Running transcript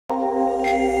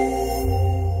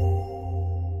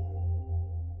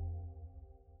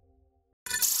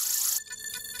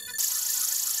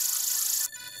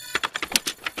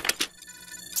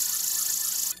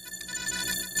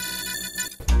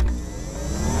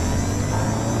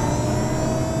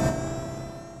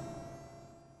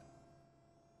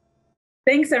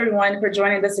Thanks everyone for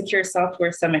joining the Secure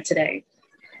Software Summit today.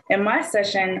 In my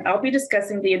session, I'll be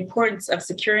discussing the importance of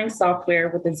securing software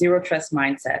with a zero trust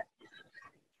mindset.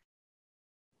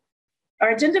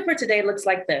 Our agenda for today looks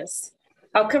like this.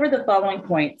 I'll cover the following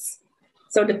points.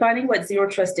 So defining what zero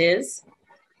trust is,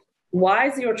 why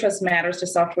zero trust matters to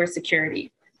software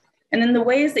security, and then the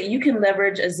ways that you can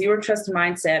leverage a zero trust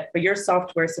mindset for your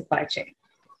software supply chain.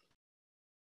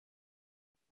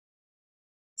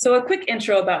 So a quick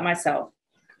intro about myself.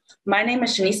 My name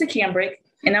is Shinesa Cambric,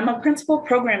 and I'm a principal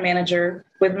program manager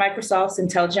with Microsoft's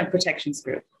Intelligent Protections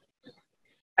Group.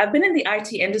 I've been in the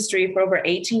IT industry for over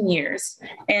 18 years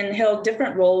and held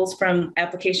different roles from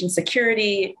application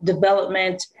security,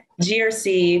 development,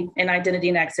 GRC, and identity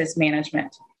and access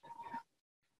management.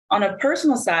 On a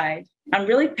personal side, I'm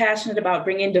really passionate about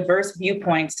bringing diverse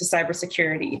viewpoints to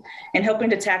cybersecurity and helping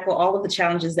to tackle all of the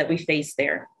challenges that we face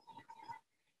there.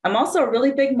 I'm also a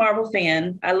really big Marvel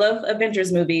fan. I love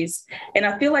Avengers movies, and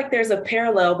I feel like there's a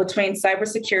parallel between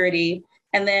cybersecurity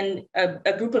and then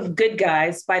a group of good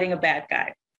guys fighting a bad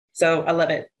guy. So I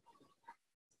love it.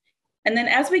 And then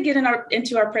as we get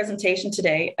into our presentation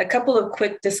today, a couple of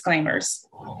quick disclaimers.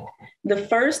 The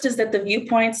first is that the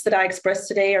viewpoints that I express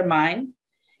today are mine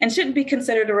and shouldn't be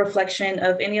considered a reflection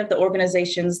of any of the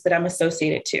organizations that I'm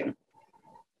associated to.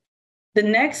 The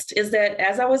next is that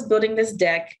as I was building this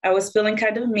deck, I was feeling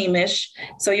kind of meme-ish.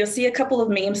 So you'll see a couple of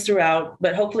memes throughout,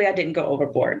 but hopefully I didn't go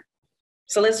overboard.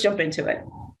 So let's jump into it.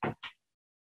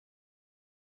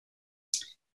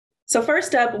 So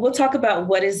first up, we'll talk about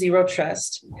what is zero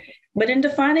trust. But in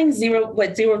defining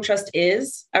what zero trust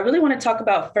is, I really want to talk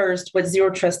about first what zero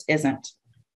trust isn't.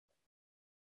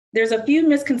 There's a few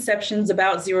misconceptions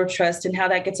about zero trust and how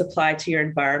that gets applied to your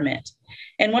environment.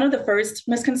 And one of the first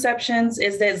misconceptions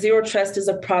is that zero trust is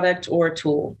a product or a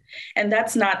tool, and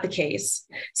that's not the case.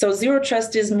 So zero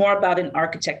trust is more about an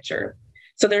architecture.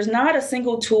 So there's not a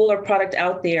single tool or product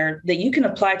out there that you can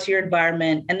apply to your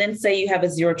environment and then say you have a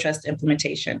zero trust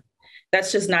implementation.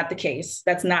 That's just not the case.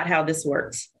 That's not how this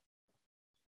works.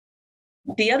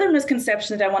 The other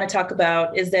misconception that I want to talk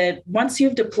about is that once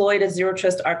you've deployed a zero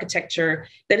trust architecture,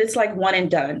 that it's like one and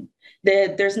done,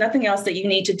 that there's nothing else that you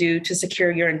need to do to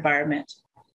secure your environment.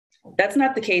 That's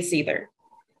not the case either.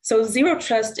 So zero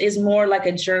trust is more like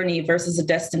a journey versus a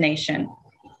destination.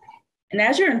 And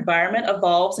as your environment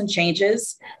evolves and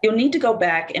changes, you'll need to go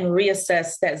back and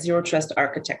reassess that zero trust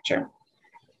architecture.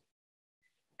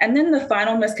 And then the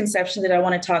final misconception that I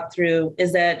want to talk through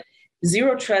is that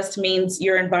zero trust means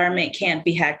your environment can't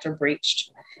be hacked or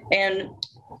breached. And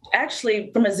actually,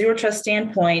 from a zero trust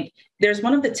standpoint, there's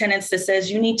one of the tenets that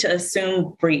says you need to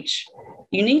assume breach.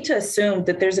 You need to assume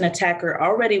that there's an attacker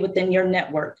already within your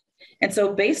network. And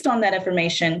so based on that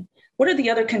information, what are the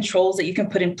other controls that you can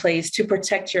put in place to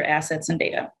protect your assets and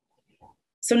data?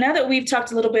 So now that we've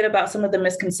talked a little bit about some of the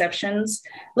misconceptions,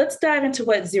 let's dive into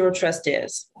what zero trust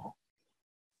is.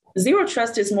 Zero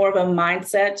trust is more of a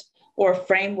mindset or a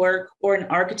framework or an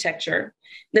architecture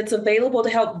that's available to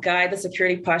help guide the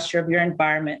security posture of your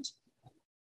environment.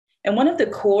 And one of the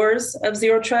cores of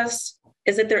zero trust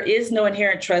is that there is no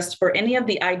inherent trust for any of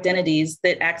the identities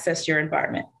that access your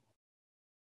environment.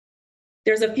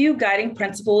 There's a few guiding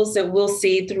principles that we'll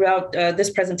see throughout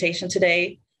this presentation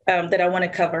today that I want to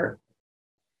cover.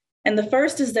 And the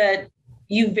first is that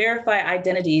you verify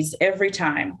identities every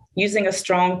time using a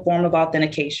strong form of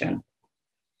authentication.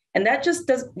 And that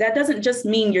doesn't just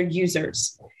mean your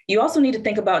users. You also need to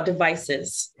think about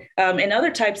devices and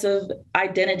other types of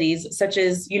identities, such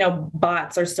as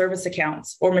bots or service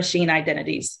accounts or machine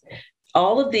identities.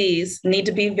 All of these need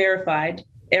to be verified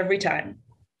every time.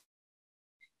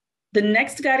 The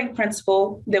next guiding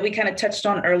principle that we kind of touched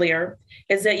on earlier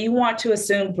is that you want to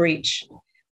assume breach.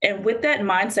 And with that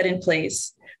mindset in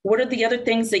place, what are the other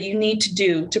things that you need to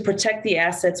do to protect the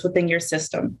assets within your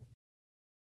system?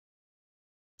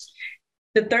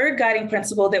 The third guiding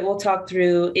principle that we'll talk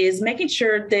through is making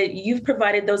sure that you've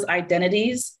provided those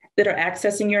identities that are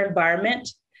accessing your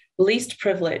environment least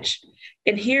privilege.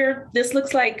 And here, this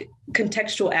looks like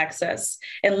contextual access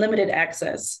and limited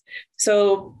access.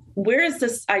 So where is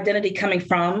this identity coming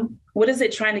from? What is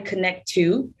it trying to connect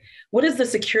to? What is the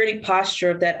security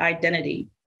posture of that identity?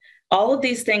 All of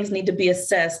these things need to be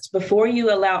assessed before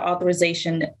you allow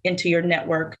authorization into your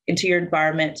network, into your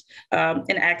environment,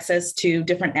 and access to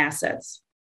different assets.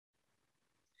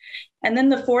 And then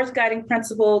the fourth guiding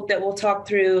principle that we'll talk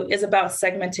through is about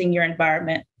segmenting your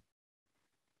environment.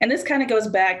 And this kind of goes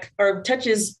back or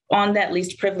touches on that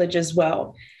least privilege as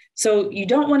well. So you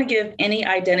don't want to give any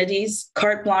identities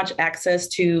carte blanche access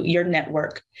to your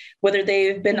network, whether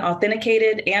they've been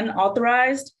authenticated and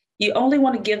authorized. You only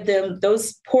want to give them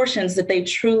those portions that they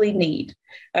truly need,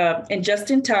 and just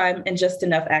in time and just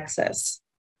enough access.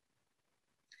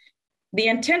 The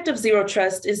intent of zero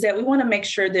trust is that we want to make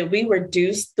sure that we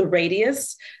reduce the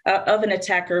radius of an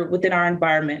attacker within our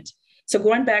environment. So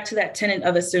going back to that tenet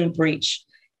of assumed breach,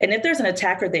 and if there's an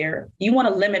attacker there, you want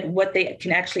to limit what they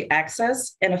can actually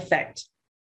access and affect.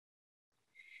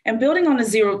 And building on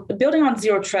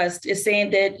zero trust is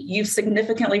saying that you've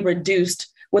significantly reduced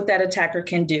what that attacker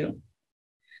can do.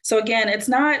 So again, it's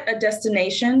not a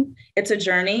destination, it's a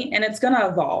journey, and it's going to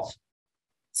evolve.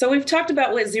 So we've talked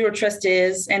about what zero trust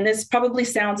is, and this probably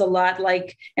sounds a lot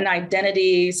like an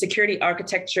identity, security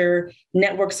architecture,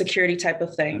 network security type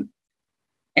of thing.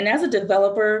 And as a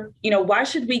developer, why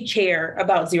should we care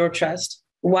about zero trust?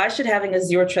 Why should having a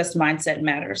zero trust mindset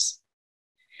matters?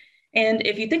 And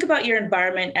if you think about your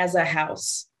environment as a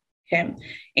house, okay,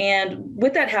 and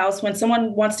with that house, when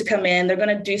someone wants to come in, they're going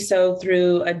to do so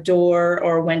through a door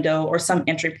or a window or some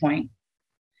entry point.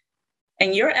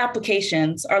 And your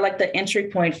applications are like the entry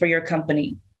point for your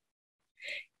company.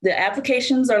 The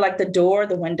applications are like the door,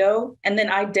 the window, and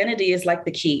then identity is like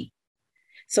the key.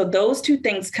 So those two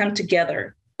things come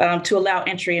together to allow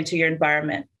entry into your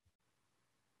environment.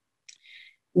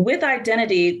 With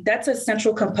identity, that's a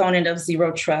central component of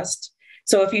zero trust.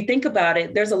 So if you think about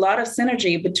it, there's a lot of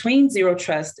synergy between zero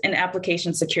trust and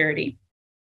application security.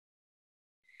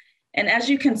 And as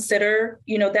you consider,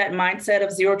 that mindset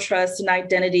of zero trust and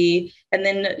identity, and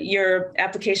then your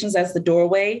applications as the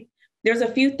doorway, there's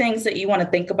a few things that you want to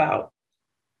think about.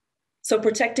 So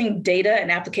protecting data and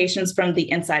applications from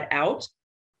the inside out,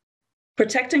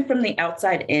 protecting from the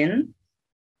outside in,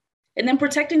 and then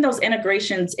protecting those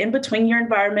integrations in between your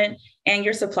environment and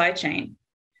your supply chain.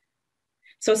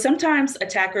 So sometimes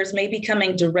attackers may be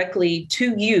coming directly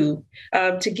to you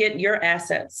to get your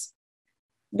assets.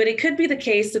 But it could be the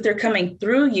case that they're coming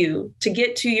through you to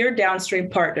get to your downstream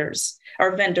partners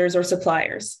or vendors or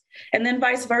suppliers. And then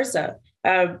vice versa.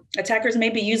 Attackers may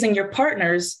be using your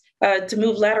partners to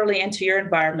move laterally into your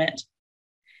environment.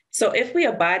 So if we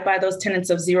abide by those tenets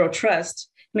of zero trust,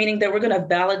 meaning that we're going to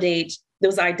validate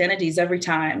those identities every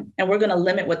time, and we're going to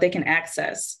limit what they can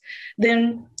access,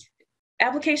 then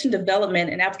application development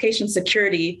and application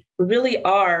security really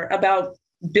are about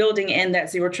building in that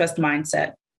zero trust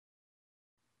mindset.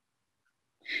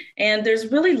 And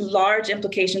there's really large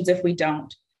implications if we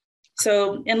don't.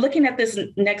 So in looking at this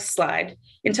next slide,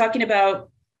 in talking about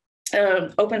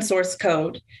open source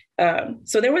code,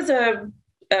 so there was a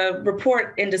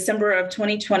report in December of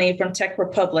 2020 from Tech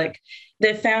Republic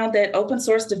that found that open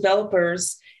source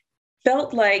developers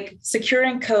felt like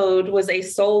securing code was a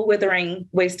soul-withering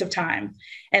waste of time.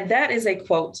 And that is a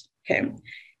quote, okay?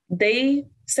 They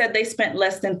said they spent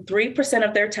less than 3%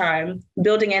 of their time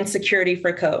building in security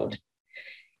for code.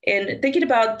 And thinking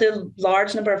about the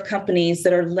large number of companies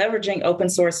that are leveraging open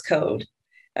source code,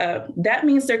 that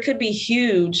means there could be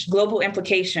huge global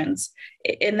implications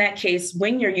in that case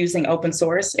when you're using open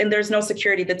source and there's no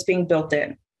security that's being built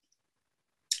in.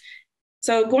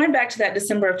 So going back to that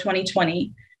December of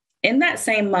 2020, in that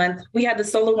same month, we had the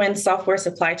SolarWinds software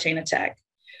supply chain attack.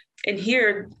 And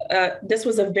here, this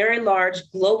was a very large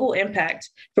global impact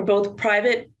for both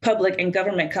private, public, and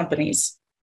government companies.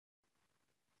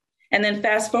 And then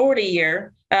fast forward a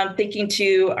year, thinking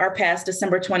to our past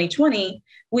December 2020,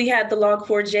 we had the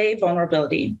Log4j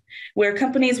vulnerability, where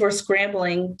companies were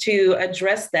scrambling to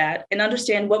address that and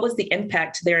understand what was the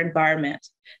impact to their environment,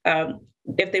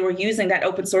 if they were using that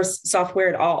open source software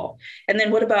at all. And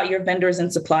then what about your vendors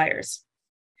and suppliers?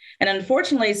 And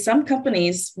unfortunately, some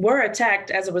companies were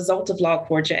attacked as a result of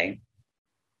Log4j.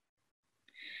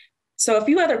 So a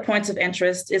few other points of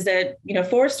interest is that,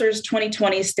 Forrester's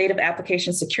 2020 State of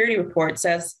Application Security report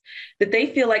says that they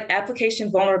feel like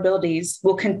application vulnerabilities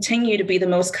will continue to be the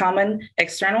most common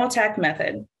external attack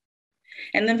method.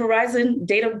 And then Verizon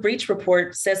Data Breach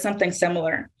Report says something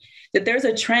similar, that there's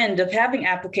a trend of having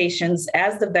applications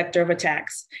as the vector of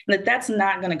attacks, and that's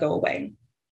not going to go away.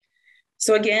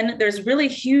 So again, there's really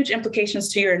huge implications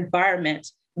to your environment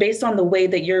based on the way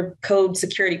that your code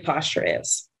security posture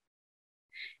is.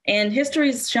 And history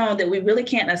has shown that we really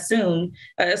can't assume,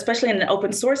 especially in an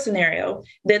open source scenario,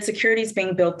 that security is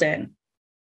being built in.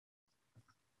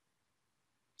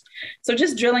 So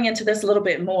just drilling into this a little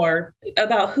bit more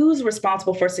about who's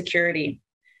responsible for security.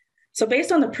 So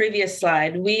based on the previous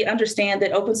slide, we understand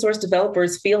that open source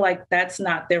developers feel like that's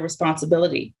not their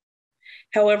responsibility.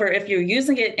 However, if you're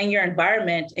using it in your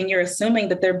environment and you're assuming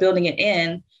that they're building it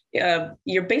in,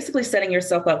 you're basically setting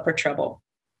yourself up for trouble.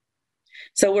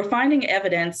 So we're finding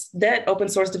evidence that open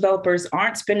source developers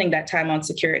aren't spending that time on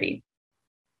security.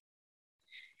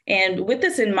 And with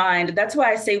this in mind, that's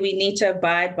why I say we need to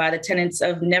abide by the tenets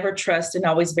of never trust and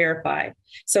always verify.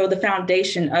 So the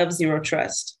foundation of zero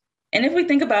trust. And if we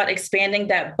think about expanding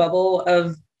that bubble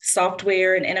of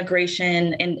software and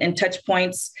integration and touch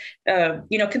points,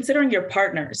 considering your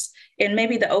partners and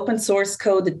maybe the open source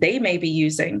code that they may be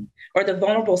using or the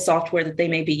vulnerable software that they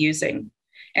may be using.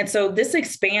 And so this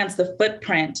expands the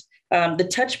footprint, the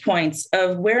touch points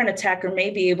of where an attacker may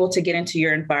be able to get into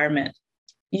your environment.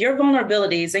 Your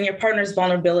vulnerabilities and your partner's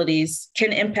vulnerabilities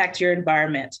can impact your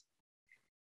environment.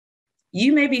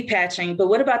 You may be patching, but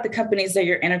what about the companies that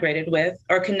you're integrated with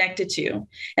or connected to?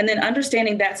 And then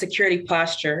understanding that security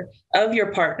posture of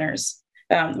your partners.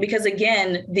 Because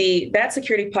again, that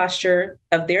security posture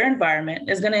of their environment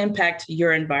is going to impact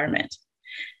your environment.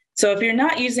 So if you're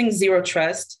not using zero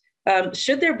trust,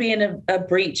 should there be a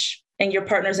breach in your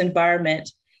partner's environment,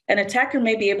 an attacker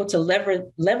may be able to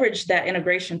leverage that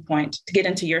integration point to get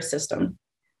into your system.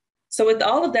 So with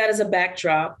all of that as a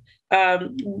backdrop,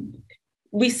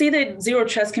 we see that zero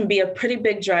trust can be a pretty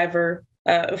big driver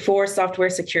for software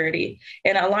security.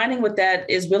 And aligning with that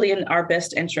is really in our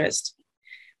best interest.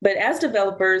 But as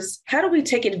developers, how do we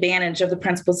take advantage of the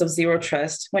principles of zero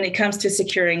trust when it comes to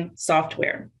securing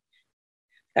software?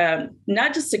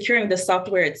 Not just securing the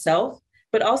software itself,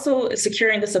 but also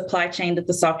securing the supply chain that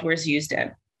the software is used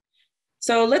in.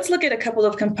 So let's look at a couple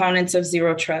of components of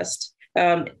zero trust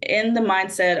in the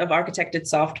mindset of architected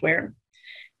software.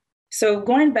 So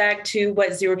going back to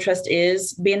what zero trust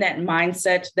is, being that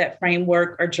mindset, that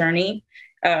framework or journey,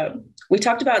 we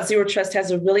talked about zero trust has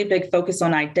a really big focus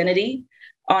on identity,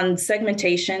 on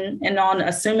segmentation, and on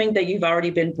assuming that you've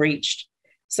already been breached.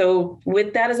 So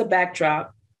with that as a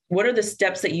backdrop, what are the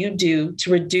steps that you do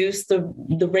to reduce the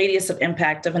radius of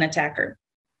impact of an attacker?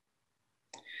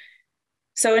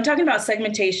 So in talking about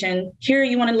segmentation, here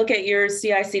you want to look at your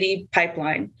CI/CD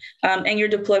pipeline and your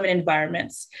deployment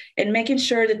environments and making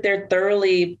sure that they're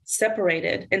thoroughly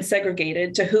separated and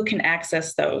segregated to who can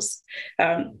access those.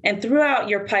 And throughout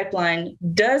your pipeline,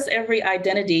 does every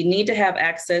identity need to have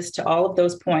access to all of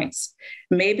those points?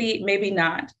 Maybe, maybe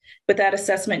not, but that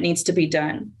assessment needs to be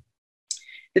done.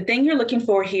 The thing you're looking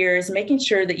for here is making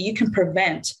sure that you can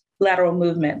prevent lateral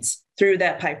movements through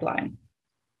that pipeline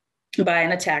by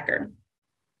an attacker.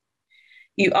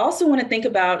 You also want to think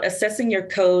about assessing your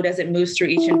code as it moves through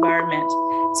each environment.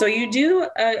 So you do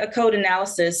a code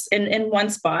analysis in one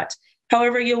spot.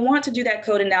 However, you'll want to do that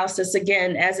code analysis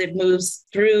again as it moves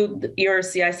through your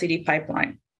CI/CD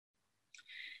pipeline.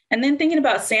 And then thinking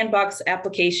about sandbox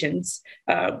applications,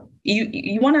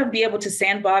 you want to be able to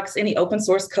sandbox any open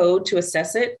source code to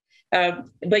assess it,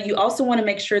 but you also want to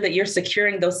make sure that you're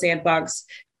securing those sandbox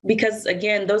because,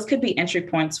 again, those could be entry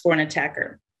points for an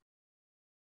attacker.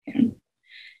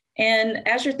 And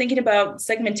as you're thinking about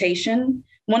segmentation,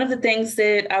 one of the things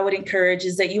that I would encourage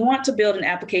is that you want to build an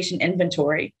application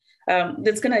inventory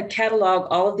that's going to catalog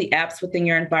all of the apps within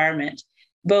your environment,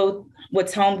 both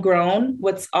what's homegrown,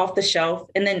 what's off the shelf,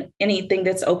 and then anything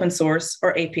that's open source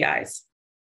or APIs.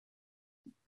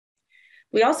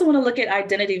 We also want to look at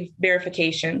identity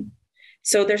verification.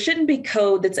 So there shouldn't be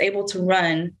code that's able to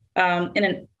run in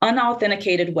an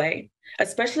unauthenticated way,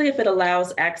 especially if it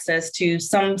allows access to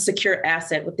some secure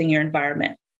asset within your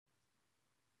environment.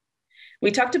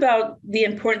 We talked about the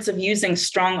importance of using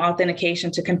strong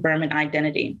authentication to confirm an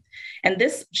identity. And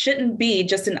this shouldn't be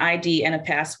just an ID and a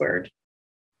password.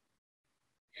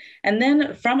 And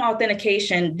then from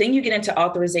authentication, then you get into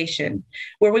authorization,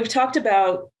 where we've talked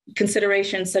about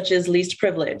considerations such as least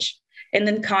privilege, and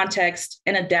then context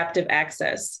and adaptive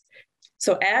access.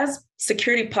 So as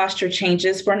security posture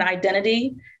changes for an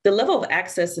identity, the level of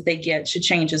access that they get should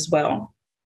change as well.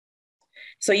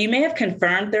 So you may have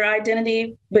confirmed their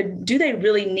identity, but do they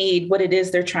really need what it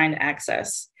is they're trying to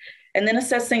access? And then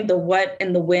assessing the what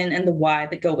and the when and the why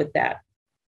that go with that.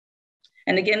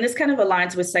 And again, this kind of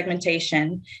aligns with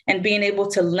segmentation and being able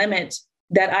to limit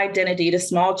that identity to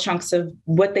small chunks of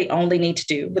what they only need to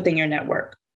do within your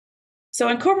network. So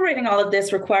incorporating all of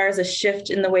this requires a shift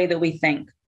in the way that we think.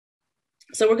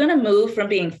 So we're going to move from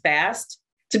being fast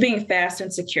to being fast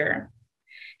and secure.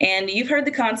 And you've heard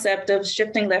the concept of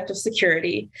shifting left of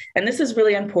security. And this is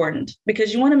really important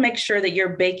because you want to make sure that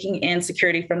you're baking in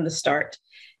security from the start.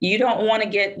 You don't want to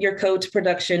get your code to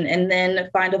production and then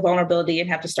find a vulnerability and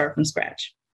have to start from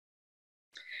scratch.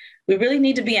 We really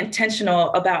need to be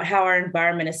intentional about how our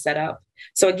environment is set up.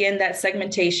 So again, that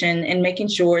segmentation and making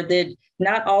sure that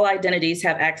not all identities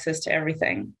have access to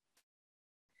everything.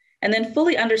 And then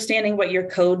fully understanding what your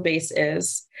code base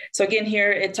is. So again,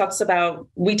 here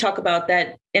we talk about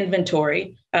that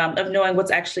inventory of knowing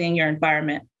what's actually in your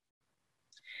environment.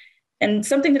 And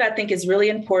something that I think is really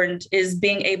important is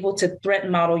being able to threat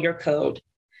model your code.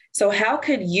 So how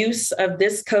could use of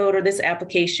this code or this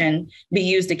application be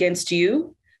used against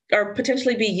you or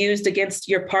potentially be used against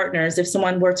your partners if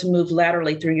someone were to move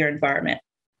laterally through your environment?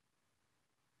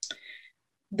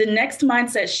 The next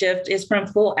mindset shift is from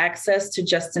full access to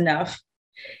just enough.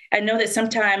 I know that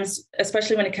sometimes,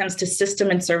 especially when it comes to system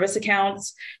and service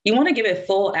accounts, you want to give it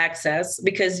full access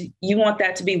because you want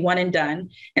that to be one and done.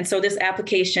 And so this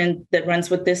application that runs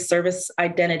with this service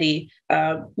identity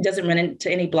doesn't run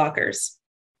into any blockers.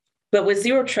 But with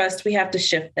zero trust, we have to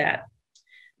shift that.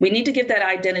 We need to give that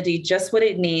identity just what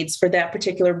it needs for that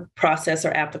particular process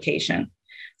or application.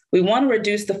 We want to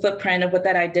reduce the footprint of what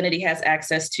that identity has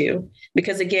access to,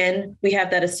 because again, we have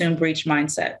that assume breach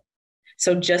mindset.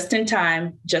 So just in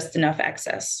time, just enough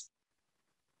access.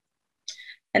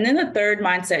 And then the third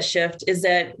mindset shift is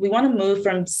that we want to move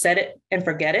from set it and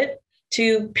forget it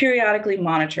to periodically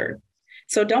monitor.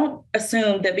 So don't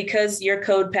assume that because your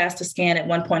code passed a scan at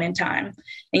one point in time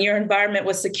and your environment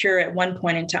was secure at one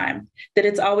point in time, that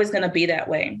it's always going to be that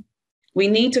way. We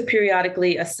need to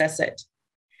periodically assess it.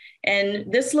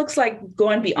 And this looks like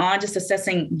going beyond just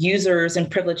assessing users and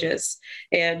privileges.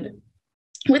 And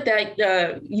with that,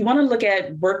 you want to look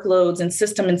at workloads and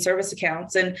system and service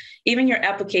accounts, and even your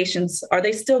applications. Are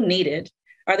they still needed?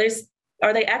 Are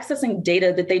they accessing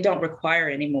data that they don't require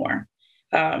anymore?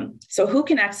 So who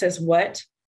can access what,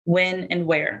 when, and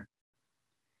where?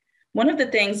 One of the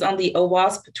things on the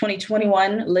OWASP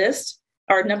 2021 list,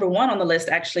 or number one on the list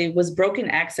actually, was broken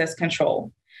access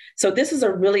control. So this is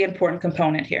a really important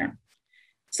component here.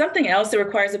 Something else that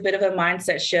requires a bit of a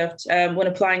mindset shift when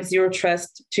applying zero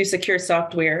trust to secure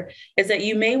software is that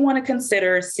you may want to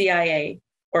consider CIA,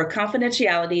 or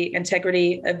confidentiality,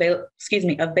 integrity,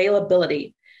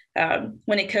 availability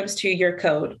when it comes to your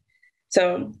code.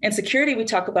 So in security, we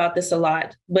talk about this a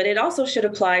lot, but it also should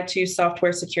apply to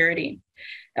software security.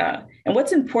 And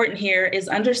what's important here is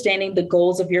understanding the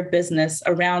goals of your business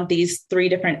around these three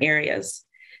different areas.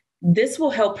 This will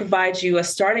help provide you a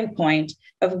starting point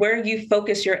of where you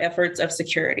focus your efforts of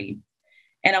security.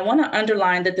 And I want to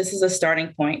underline that this is a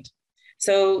starting point.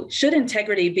 So should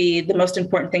integrity be the most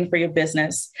important thing for your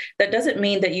business, that doesn't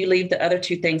mean that you leave the other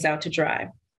two things out to dry.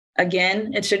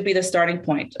 Again, it should be the starting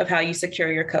point of how you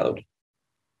secure your code.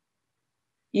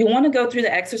 You want to go through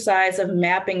the exercise of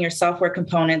mapping your software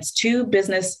components to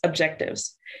business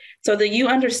objectives so that you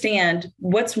understand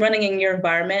what's running in your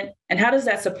environment and how does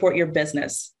that support your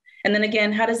business. And then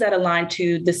again, how does that align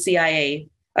to the CIA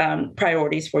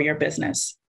priorities for your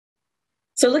business?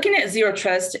 So looking at zero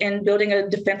trust and building a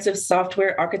defensive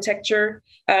software architecture,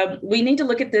 we need to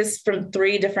look at this from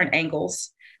three different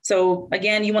angles. So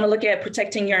again, you want to look at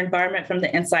protecting your environment from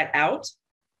the inside out,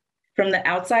 from the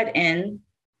outside in,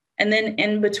 and then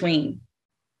in between.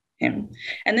 And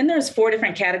then there's four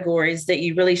different categories that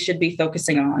you really should be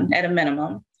focusing on at a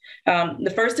minimum.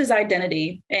 The first is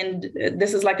identity, and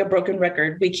this is like a broken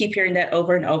record. We keep hearing that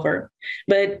over and over,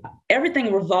 but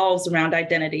everything revolves around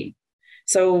identity.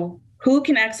 So who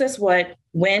can access what,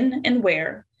 when, and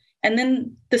where? And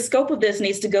then the scope of this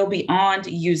needs to go beyond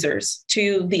users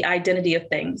to the identity of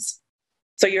things.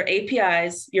 So your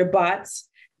APIs, your bots,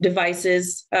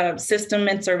 devices, system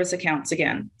and service accounts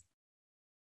again.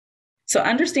 So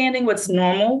understanding what's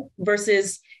normal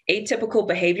versus atypical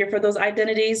behavior for those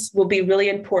identities will be really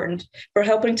important for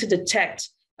helping to detect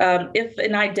if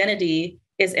an identity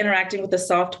is interacting with the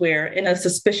software in a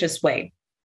suspicious way.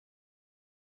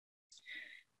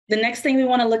 The next thing we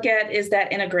want to look at is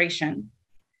that integration.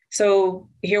 So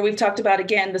here we've talked about,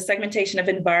 again, the segmentation of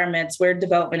environments where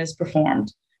development is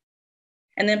performed.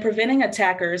 And then preventing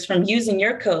attackers from using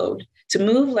your code to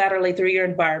move laterally through your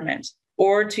environment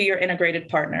or to your integrated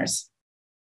partners.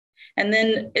 And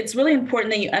then it's really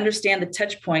important that you understand the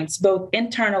touch points, both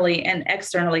internally and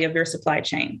externally of your supply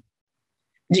chain.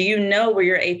 Do you know where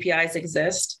your APIs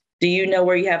exist? Do you know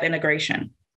where you have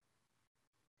integration?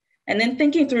 And then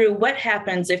thinking through what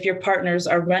happens if your partners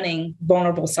are running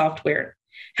vulnerable software.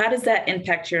 How does that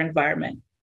impact your environment?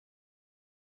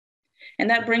 And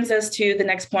that brings us to the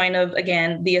next point of,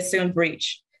 again, the assumed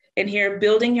breach. And here,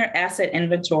 building your asset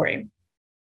inventory.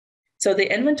 So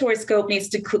the inventory scope needs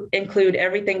to include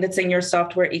everything that's in your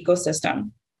software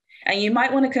ecosystem. And you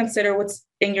might want to consider what's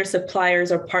in your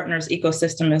suppliers or partners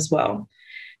ecosystem as well.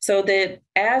 So that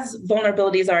as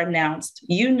vulnerabilities are announced,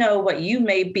 you know what you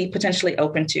may be potentially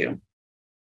open to.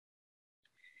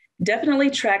 Definitely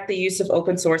track the use of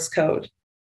open source code.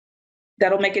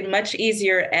 That'll make it much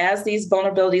easier as these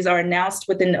vulnerabilities are announced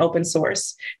within open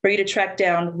source for you to track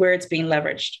down where it's being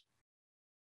leveraged.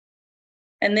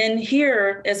 And then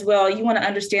here as well, you want to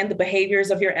understand the behaviors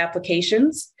of your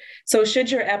applications. So should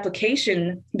your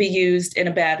application be used in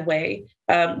a bad way,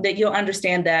 that you'll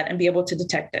understand that and be able to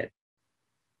detect it.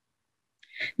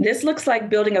 This looks like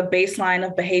building a baseline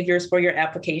of behaviors for your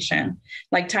application,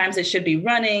 like times it should be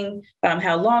running,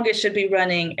 how long it should be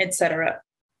running, et cetera.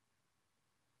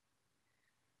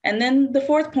 And then the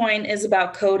fourth point is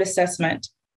about code assessment.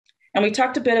 And we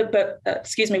talked a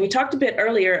bit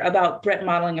earlier about threat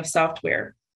modeling of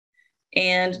software.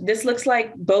 And this looks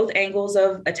like both angles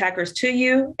of attackers to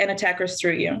you and attackers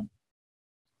through you.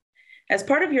 As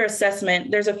part of your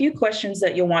assessment, there's a few questions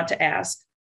that you'll want to ask.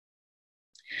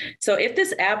 So if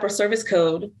this app or service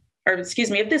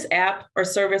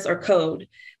or code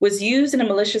was used in a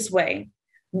malicious way,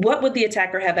 what would the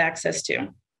attacker have access to?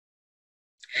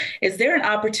 Is there an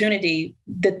opportunity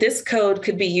that this code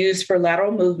could be used for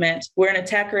lateral movement where an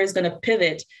attacker is going to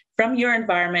pivot from your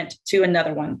environment to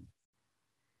another one?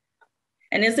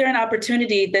 And is there an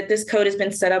opportunity that this code has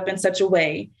been set up in such a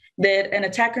way that an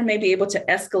attacker may be able to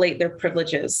escalate their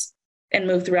privileges and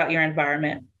move throughout your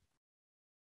environment?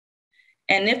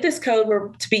 And if this code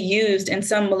were to be used in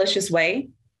some malicious way,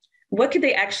 what could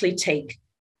they actually take?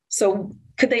 So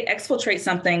could they exfiltrate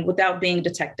something without being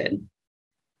detected?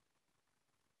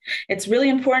 It's really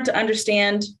important to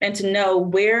understand and to know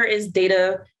where is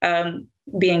data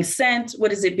being sent,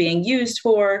 what is it being used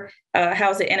for, how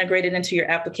is it integrated into your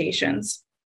applications.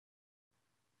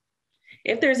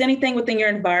 If there's anything within your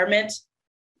environment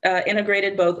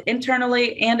integrated both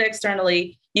internally and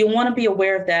externally, you want to be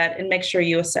aware of that and make sure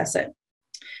you assess it.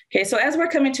 Okay, so as we're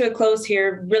coming to a close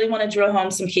here, really want to drill home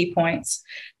some key points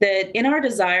that in our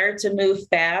desire to move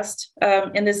fast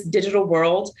in this digital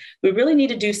world, we really need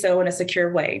to do so in a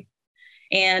secure way.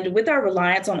 And with our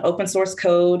reliance on open source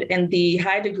code and the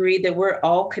high degree that we're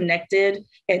all connected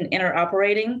and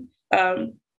interoperating,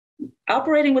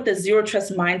 operating with a zero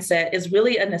trust mindset is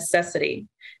really a necessity.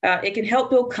 It can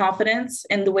help build confidence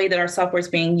in the way that our software is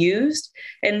being used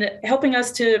and helping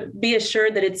us to be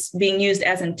assured that it's being used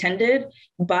as intended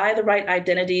by the right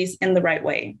identities in the right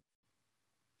way.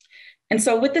 And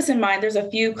so with this in mind, there's a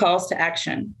few calls to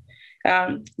action.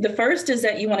 The first is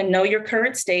that you want to know your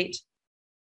current state.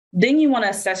 Then you want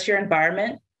to assess your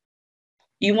environment.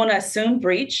 You want to assume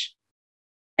breach.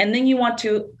 And then you want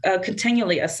to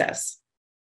continually assess.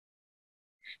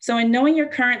 So in knowing your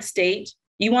current state,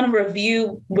 you want to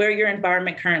review where your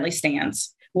environment currently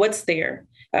stands. What's there?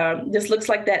 This looks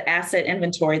like that asset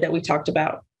inventory that we talked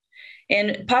about.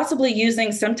 And possibly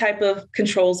using some type of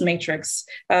controls matrix,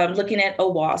 looking at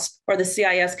OWASP or the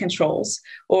CIS controls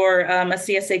or a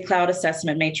CSA cloud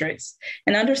assessment matrix,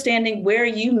 and understanding where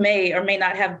you may or may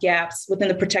not have gaps within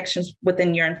the protections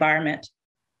within your environment.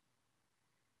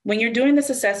 When you're doing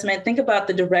this assessment, think about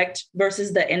the direct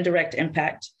versus the indirect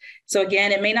impact. So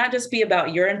again, it may not just be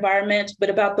about your environment,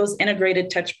 but about those integrated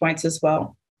touch points as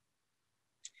well.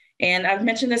 And I've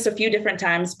mentioned this a few different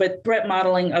times, but threat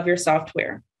modeling of your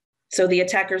software. So the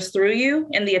attackers through you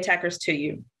and the attackers to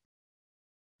you.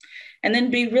 And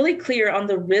then be really clear on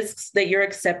the risks that you're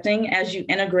accepting as you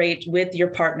integrate with your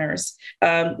partners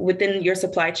within your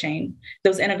supply chain,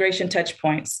 those integration touch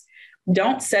points.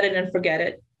 Don't set it and forget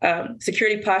it.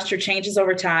 Security posture changes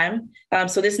over time.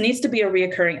 So this needs to be a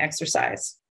reoccurring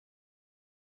exercise.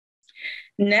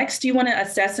 Next, you want to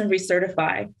assess and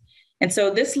recertify. And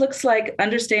so this looks like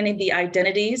understanding the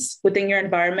identities within your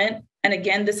environment. And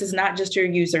again, this is not just your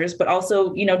users, but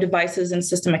also, devices and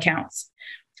system accounts.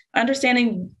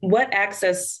 Understanding what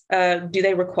access do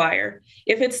they require,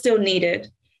 if it's still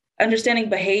needed, understanding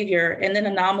behavior, and then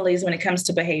anomalies when it comes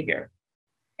to behavior.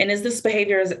 And is this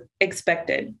behavior as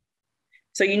expected?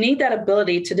 So you need that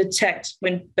ability to detect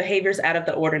when behavior is out of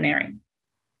the ordinary.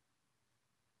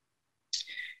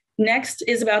 Next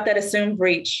is about that assumed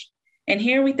breach. And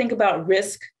here we think about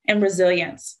risk and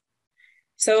resilience.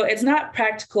 So it's not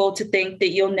practical to think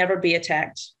that you'll never be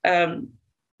attacked.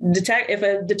 If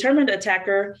a determined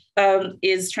attacker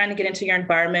is trying to get into your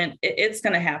environment, it's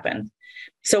going to happen.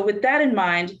 So with that in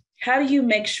mind, how do you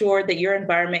make sure that your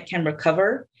environment can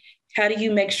recover? How do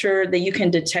you make sure that you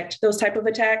can detect those type of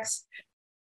attacks?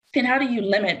 And how do you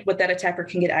limit what that attacker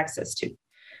can get access to?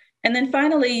 And then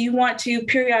finally, you want to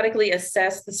periodically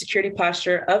assess the security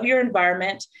posture of your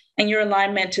environment and your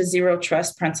alignment to zero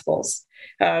trust principles,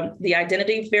 the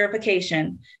identity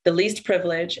verification, the least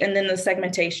privilege, and then the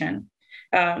segmentation.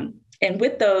 And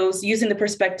with those, using the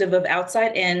perspective of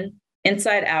outside in,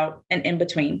 inside out, and in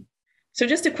between. So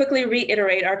just to quickly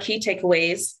reiterate our key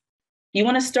takeaways, you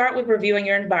want to start with reviewing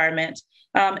your environment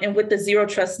and with the zero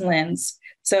trust lens.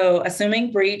 So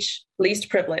assuming breach, least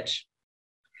privilege.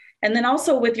 And then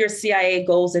also with your CIA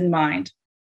goals in mind.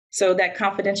 So that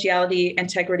confidentiality,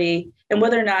 integrity, and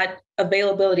whether or not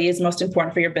availability is most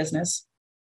important for your business.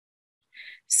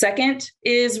 Second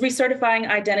is recertifying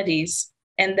identities.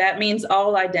 And that means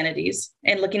all identities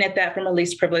and looking at that from a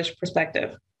least privileged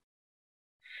perspective.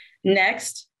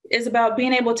 Next is about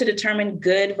being able to determine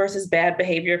good versus bad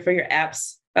behavior for your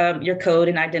apps, your code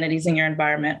and identities in your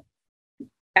environment.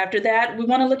 After that, we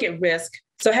want to look at risk.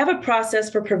 So have a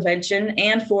process for prevention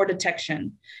and for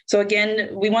detection. So again,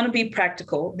 we want to be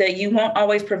practical, that you won't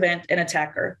always prevent an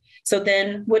attacker. So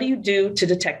then what do you do to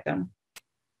detect them?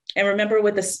 And remember,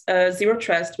 with the zero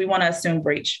trust, we want to assume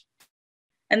breach.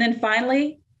 And then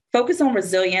finally, focus on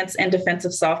resilience and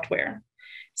defensive software.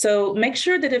 So make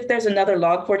sure that if there's another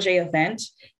Log4j event,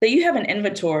 that you have an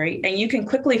inventory and you can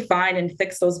quickly find and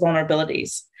fix those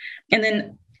vulnerabilities. And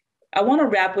then I want to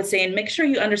wrap with saying, make sure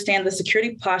you understand the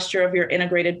security posture of your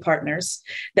integrated partners.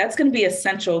 That's going to be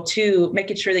essential to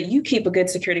making sure that you keep a good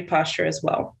security posture as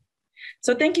well.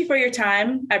 So thank you for your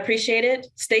time. I appreciate it.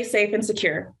 Stay safe and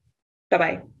secure.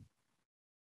 Bye-bye.